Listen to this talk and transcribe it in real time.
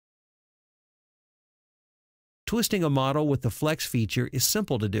Twisting a model with the flex feature is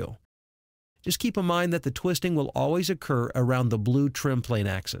simple to do. Just keep in mind that the twisting will always occur around the blue trim plane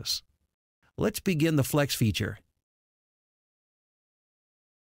axis. Let's begin the flex feature.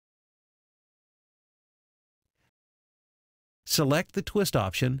 Select the twist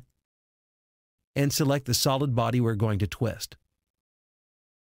option and select the solid body we're going to twist.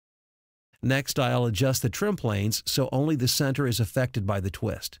 Next, I'll adjust the trim planes so only the center is affected by the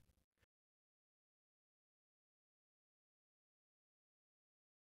twist.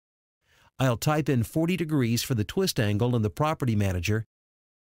 I'll type in 40 degrees for the twist angle in the Property Manager.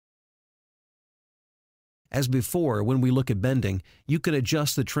 As before, when we look at bending, you can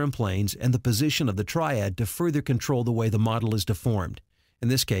adjust the trim planes and the position of the triad to further control the way the model is deformed. In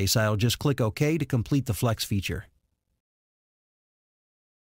this case, I'll just click OK to complete the flex feature.